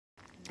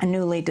A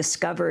newly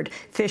discovered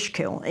fish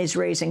kill is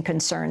raising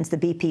concerns. The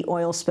BP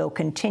oil spill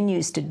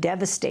continues to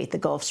devastate the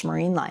Gulf's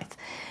marine life.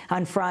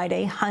 On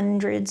Friday,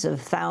 hundreds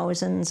of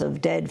thousands of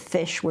dead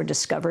fish were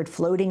discovered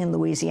floating in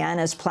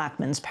Louisiana's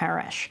Plaquemines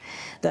Parish.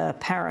 The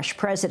parish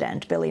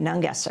president, Billy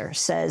Nungesser,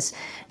 says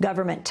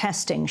government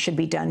testing should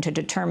be done to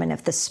determine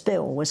if the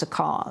spill was a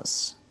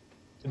cause.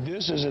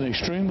 This is an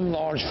extremely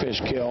large fish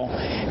kill,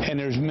 and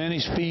there's many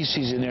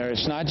species in there.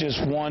 It's not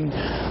just one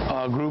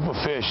group of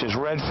fish. There's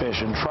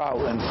redfish and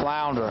trout and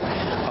flounder.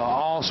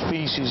 All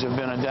species have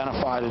been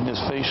identified in this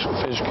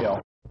fish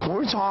kill.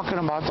 We're talking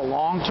about the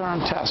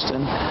long-term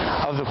testing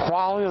of the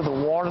quality of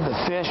the water, the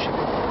fish,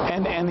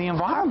 and the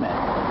environment.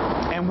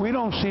 And we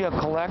don't see a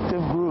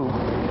collective group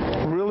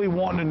really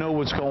wanting to know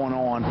what's going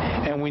on,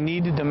 and we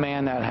need to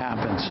demand that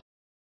happens.